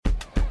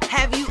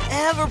Have you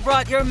ever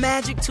brought your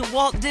magic to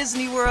Walt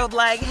Disney World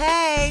like,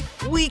 hey,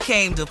 we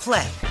came to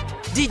play?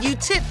 Did you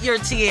tip your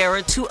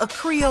tiara to a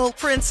Creole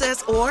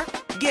princess or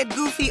get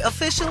goofy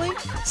officially?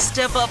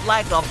 Step up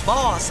like a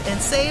boss and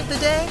save the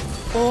day?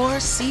 Or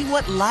see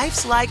what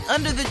life's like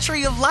under the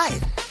tree of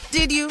life?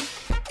 Did you?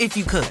 If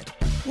you could.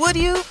 Would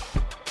you?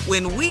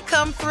 When we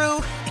come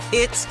through,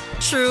 it's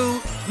true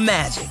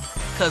magic.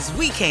 'Cause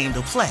we came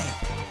to play.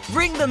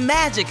 Bring the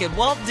magic at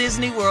Walt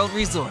Disney World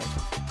Resort.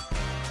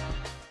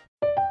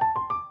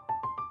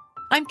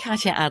 I'm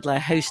Katya Adler,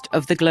 host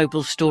of The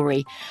Global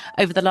Story.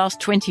 Over the last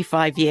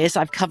 25 years,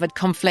 I've covered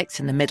conflicts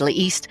in the Middle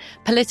East,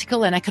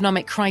 political and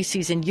economic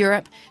crises in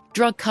Europe,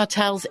 drug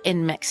cartels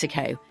in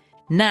Mexico.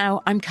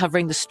 Now I'm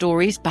covering the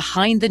stories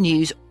behind the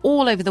news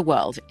all over the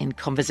world in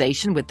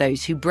conversation with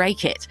those who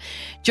break it.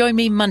 Join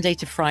me Monday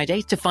to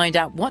Friday to find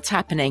out what's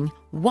happening,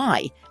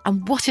 why,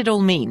 and what it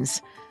all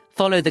means.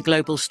 Follow The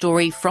Global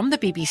Story from the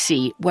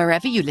BBC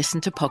wherever you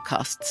listen to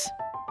podcasts.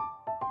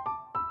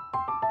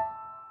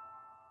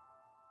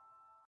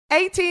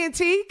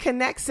 AT&T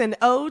connects an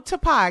ode to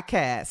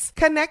podcasts.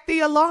 Connect the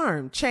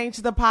alarm. Change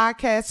the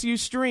podcast you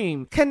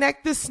stream.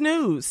 Connect the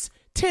snooze.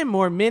 10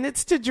 more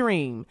minutes to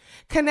dream.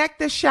 Connect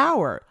the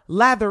shower.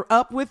 Lather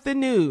up with the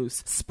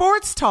news.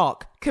 Sports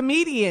talk,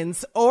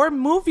 comedians, or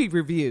movie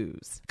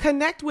reviews.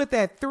 Connect with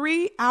that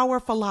 3-hour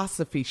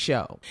philosophy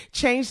show.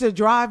 Change the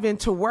drive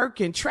into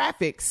work in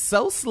traffic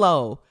so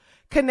slow.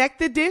 Connect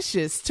the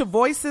dishes to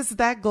voices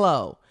that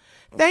glow.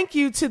 Thank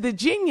you to the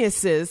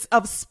geniuses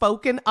of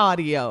spoken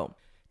audio.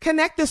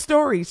 Connect the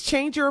stories,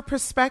 change your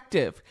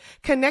perspective.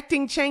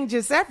 Connecting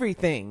changes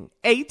everything.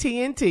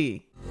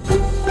 AT&T.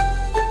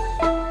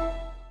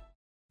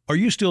 Are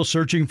you still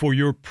searching for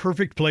your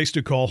perfect place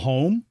to call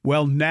home?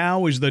 Well,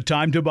 now is the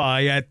time to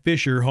buy at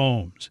Fisher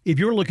Homes. If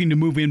you're looking to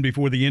move in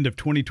before the end of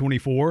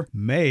 2024,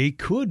 May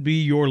could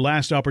be your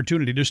last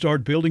opportunity to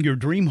start building your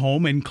dream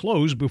home and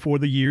close before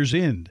the year's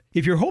end.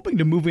 If you're hoping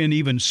to move in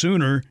even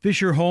sooner,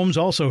 Fisher Homes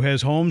also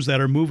has homes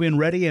that are move-in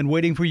ready and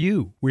waiting for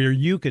you, where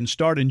you can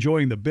start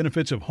enjoying the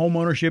benefits of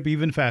homeownership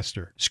even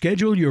faster.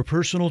 Schedule your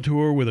personal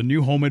tour with a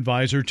new home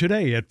advisor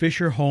today at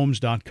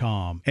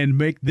FisherHomes.com and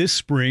make this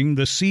spring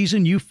the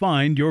season you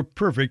find your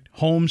perfect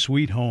home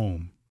sweet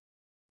home.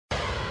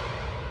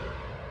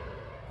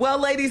 Well,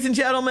 ladies and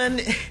gentlemen,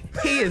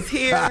 he is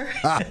here.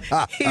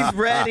 He's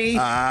ready.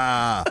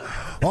 All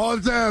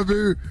the time,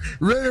 baby.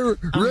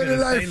 Ready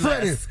like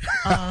Freddie.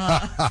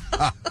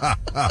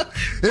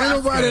 Ain't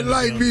nobody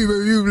like me,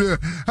 baby.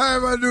 How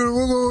am I doing?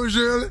 What's going on,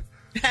 Shirley?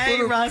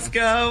 Hey,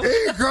 Roscoe.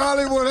 Hey,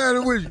 Carly, what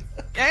happened with you?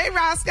 Hey,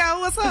 Roscoe,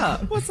 what's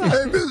up? What's up?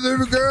 Hey,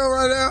 Miss Girl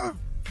right now.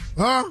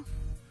 Huh?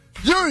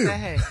 Junior.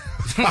 Hey.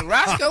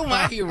 Roscoe,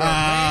 my hero,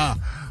 man.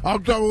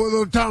 I'm talking with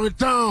little Tommy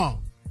Tom.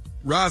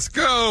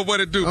 Roscoe, what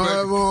it do, baby?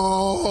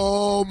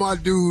 Oh, my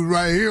dude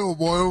right here,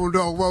 boy. I'm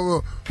talking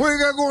about what you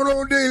got going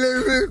on today,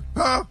 lady?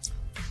 Huh?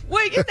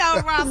 Well, you know,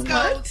 Roscoe,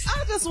 I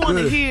just want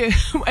to hear.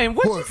 And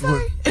what you say?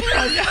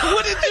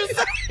 What did you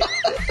say?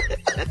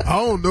 I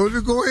don't know.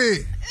 Just go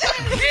ahead.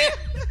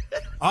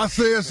 I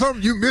said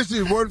something you missed.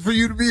 It wasn't for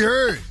you to be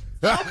heard.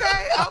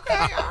 Okay. All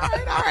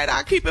right.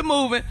 I'll keep it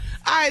moving.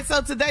 All right,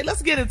 so today,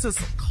 let's get into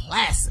some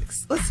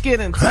classics. Let's get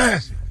into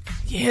Classic.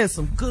 Yeah,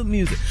 some good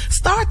music.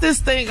 Start this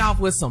thing off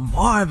with some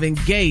Marvin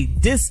Gaye,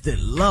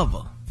 Distant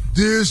Lover.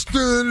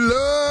 Distant love,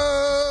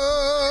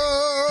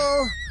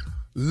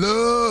 lover,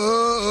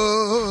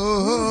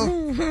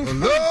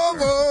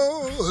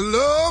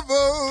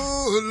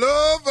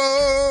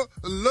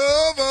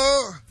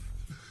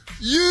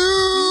 you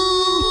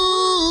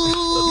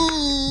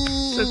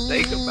should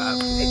think about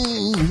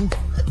it.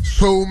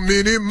 So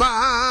many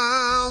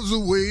miles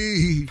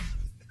away.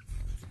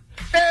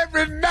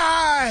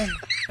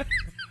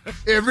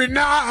 Every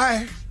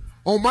night,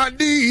 on my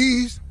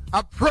knees,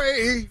 I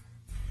pray,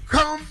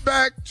 come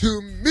back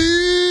to me.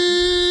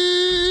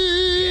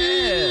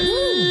 Yeah.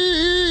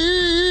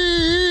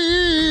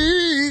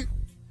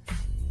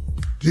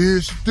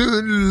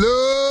 Distant lover.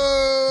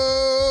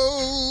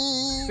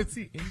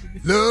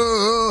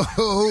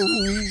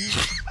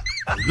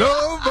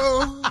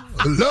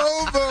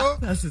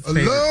 That's his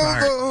favorite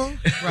part.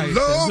 Right,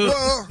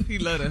 lover. He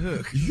let her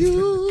hook.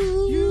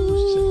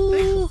 You should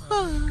think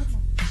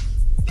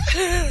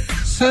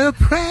say a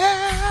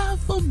prayer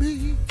for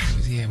me.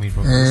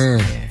 Yeah,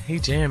 he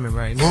jamming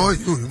right now. Boy,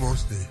 you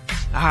must stay.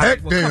 All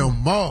right, that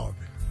damn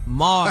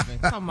Marvin,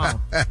 come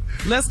on.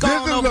 Let's go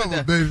on over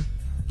to baby.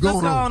 Let's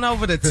go on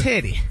over to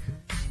Teddy.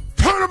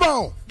 Turn him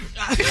on.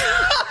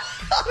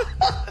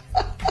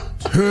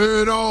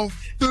 Turn off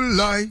the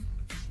light.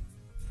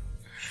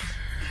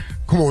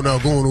 Come on now,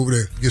 go on over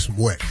there. Get some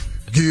wax.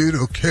 Get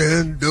a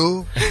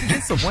candle.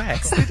 Get some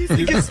wax. Did he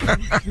say get some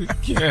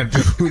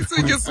candle? He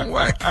said get some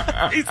wax.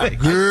 He said,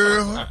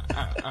 girl,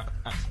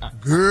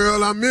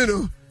 I'm in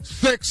a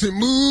sexy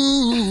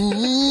mood.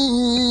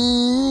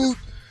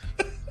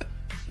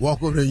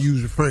 Walk over there and use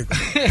your finger.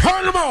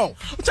 Turn them on.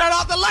 Turn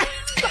off the light.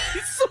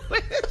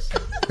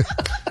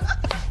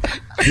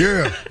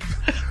 Yeah.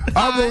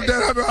 I wrote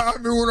that. I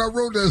mean, when I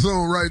wrote that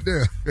song right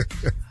there.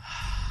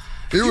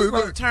 You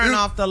wrote turn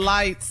off the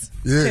lights.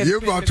 Yeah, it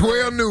was about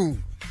 12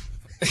 noon.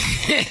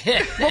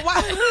 But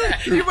why?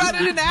 You wrote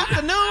it in the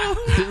afternoon?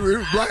 It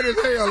was bright as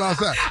hell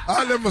outside.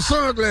 I left my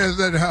sunglasses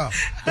at the house.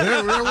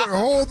 That's where the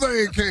whole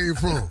thing came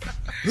from.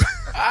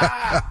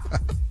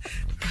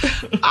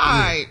 All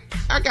right,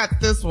 I got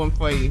this one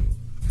for you.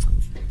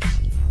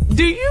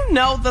 Do you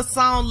know the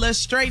song Let's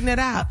Straighten It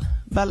Out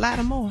by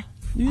Lattimore?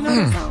 Do you know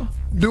the song?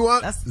 Do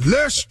I?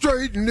 Let's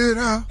straighten it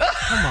out.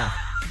 Come on.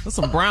 There's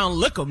some brown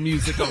liquor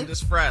music on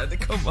this Friday.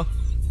 Come on.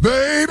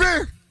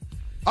 Baby,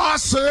 I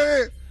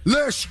said,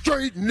 let's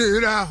straighten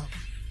it out.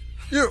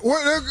 Yeah,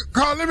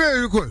 Carl, let me ask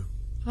you a question.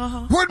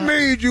 What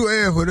made you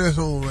ask for that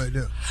song right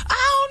there?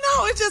 I don't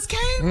know. It just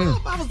came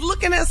up. I was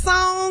looking at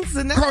songs.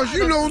 Because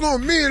you know,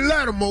 me and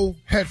Lattimore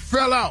had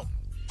fell out.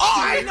 Oh,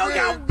 I didn't know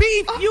y'all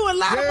beef. You and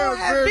Lattimore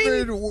had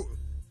beef.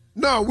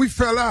 No, we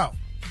fell out.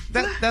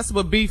 That's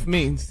what beef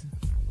means.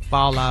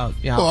 Fall out.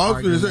 Y'all I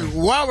was going to say,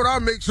 why would I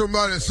make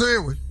somebody a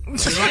sandwich?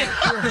 Beef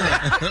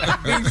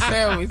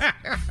sandwich.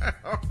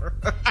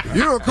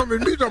 You don't come at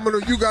me talking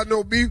about you got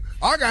no beef.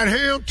 I got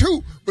ham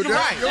too, but me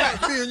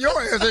and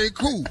your ass ain't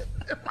cool.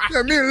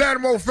 Yeah, me and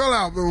Lattimore fell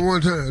out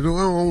one time, so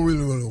I don't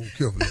really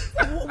care for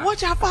that.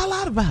 What y'all fall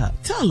out about?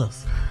 Tell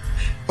us.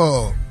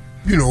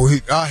 You know,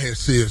 I had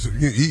said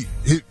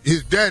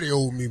his daddy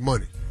owed me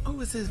money. Who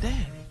was his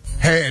daddy?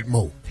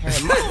 Hadmo.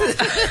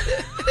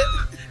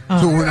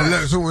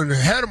 So when the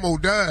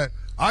Hadmo died,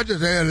 I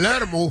just had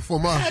Lattimore for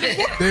my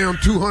damn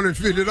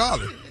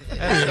 $250.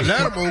 And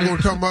Lattimore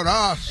gonna talk about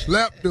I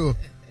slapped the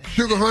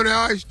sugar honey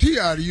iced tea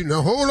out of you.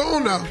 Now hold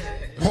on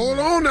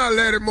now,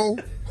 Lattimore.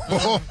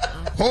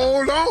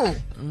 Hold on.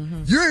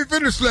 Mm-hmm. You ain't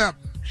finna slap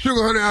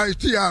sugar honey iced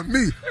tea out of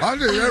me. I'll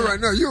tell you that right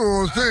now. You don't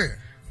understand.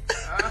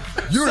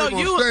 You don't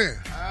understand.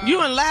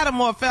 You and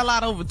Lattimore fell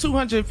out over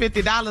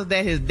 $250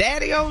 that his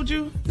daddy owed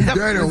you?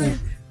 Daddy owed me.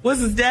 What's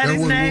his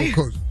daddy's name?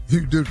 He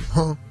did,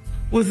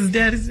 What's his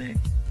daddy's name?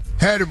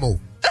 Hadimo.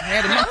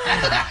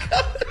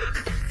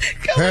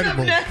 Coming up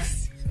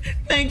next.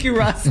 Thank you,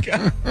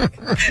 Roscoe.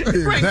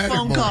 Great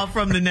phone call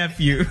from the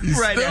nephew.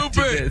 Right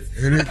after this.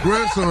 And his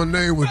grandson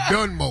name was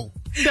Dunmo.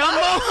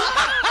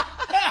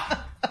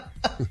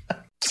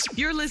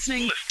 You're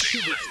listening to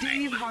the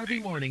Steve Harvey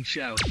Morning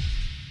Show.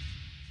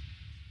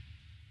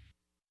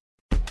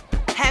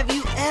 Have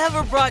you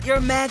ever brought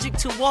your magic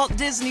to Walt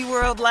Disney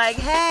World like,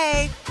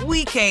 hey,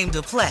 we came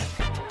to play?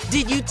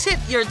 Did you tip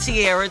your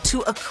tiara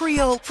to a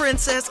Creole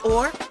princess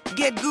or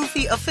get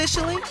goofy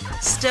officially?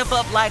 Step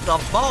up like a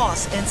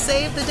boss and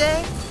save the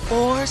day?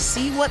 Or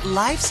see what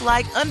life's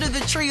like under the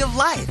tree of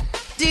life?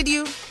 Did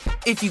you?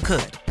 If you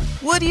could.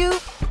 Would you?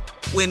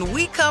 When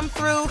we come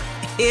through,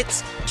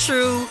 it's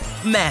true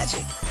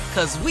magic.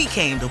 'Cause we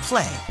came to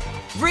play.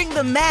 Bring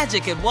the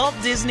magic at Walt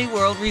Disney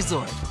World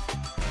Resort.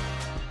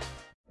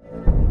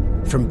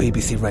 From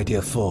BBC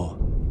Radio 4,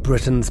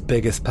 Britain's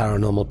biggest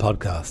paranormal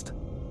podcast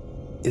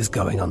is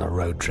going on a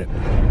road trip.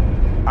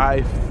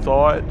 I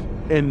thought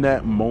in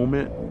that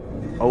moment,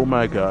 oh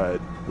my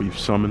God, we've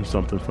summoned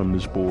something from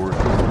this board.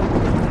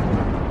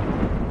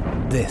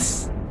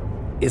 This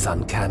is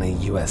Uncanny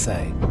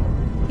USA.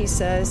 He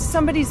says,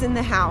 somebody's in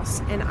the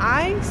house, and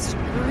I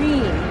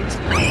screamed.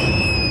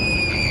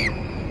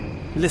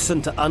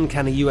 Listen to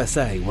Uncanny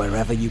USA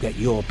wherever you get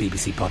your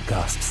BBC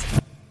podcasts,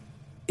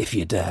 if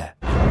you dare.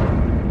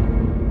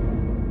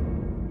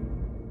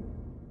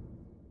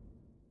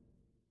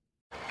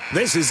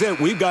 This is it.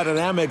 We've got an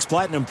Amex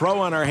Platinum Pro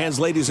on our hands,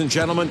 ladies and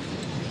gentlemen.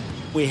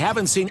 We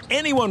haven't seen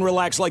anyone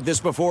relax like this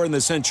before in the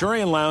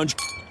Centurion Lounge.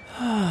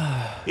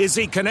 Is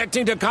he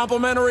connecting to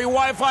complimentary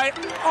Wi-Fi?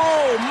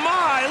 Oh,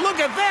 my! Look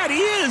at that!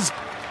 He is!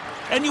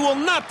 And you will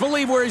not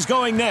believe where he's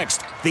going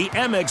next. The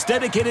Amex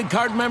dedicated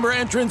card member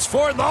entrance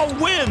for the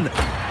win!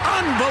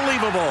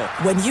 Unbelievable!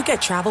 When you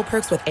get travel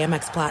perks with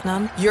Amex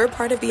Platinum, you're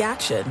part of the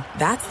action.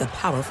 That's the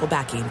powerful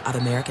backing of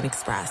American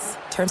Express.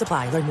 Terms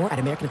apply. Learn more at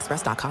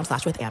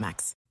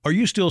americanexpress.com/withAmex. Are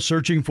you still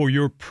searching for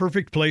your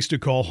perfect place to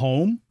call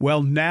home?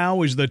 Well,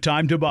 now is the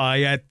time to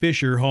buy at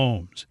Fisher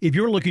Homes. If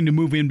you're looking to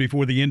move in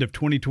before the end of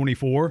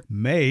 2024,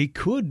 May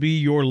could be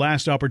your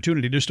last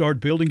opportunity to start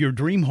building your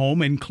dream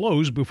home and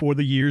close before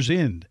the year's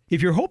end.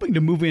 If you're hoping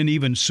to move in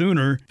even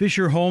sooner,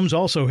 Fisher Homes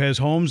also has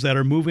homes that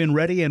are move-in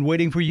ready and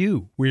waiting for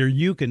you, where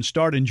you can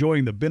start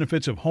enjoying the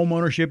benefits of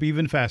homeownership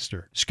even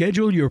faster.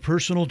 Schedule your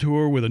personal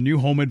tour with a new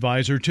home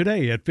advisor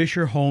today at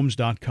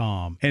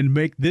FisherHomes.com and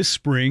make this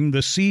spring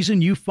the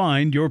season you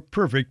find your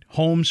perfect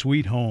home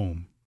sweet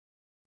home.